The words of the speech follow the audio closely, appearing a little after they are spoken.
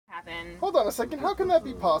open. Hold on a second. How can that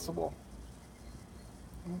be possible?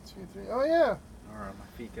 1, 2, 3. Oh yeah. Are my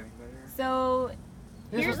feet getting better? So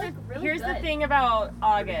Here's here's the thing about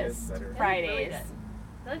August better. Fridays.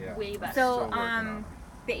 They're like Yeah. way better. So Still working on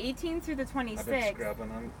the 18th through the I've been 26th. scrubbing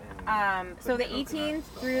them. So the putting 18th coconut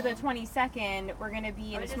through the stuff 22nd, we're gonna be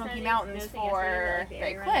in I the was just Smoky noticing- Mountains noticing for yesterday, the like,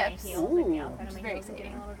 area around my eclipse, heels, like, the Ooh. outside of which is my very heels was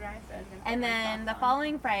getting exciting. a little dry, so I was gonna And put my then the socks on.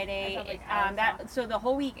 following Friday, I felt like I was so the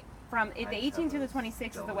whole week from the 18th through the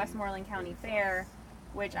 26th is the Westmoreland County Fair,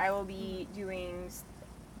 which I will be doing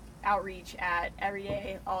outreach at every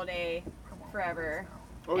day, all day, forever.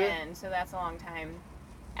 Okay. And so that's a long time.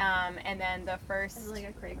 And then the This is like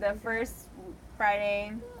a crazy the first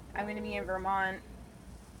Friday, I'm going to be in Vermont.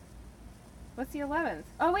 What's the 11th?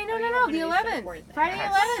 Oh wait, no, Oh, no, you're no, gonna the do 11th. surfboard thing. Friday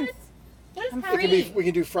Yes. 11th. What is I'm happening? free. We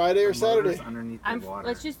can do Friday or The motor's Saturday. underneath the water.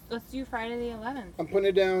 Let's do Friday the 11th. I'm putting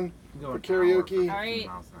it down. Go for an karaoke. hour for 15 All right.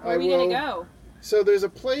 miles an hour. Where I are we going will- to go? So there's a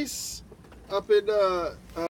place up in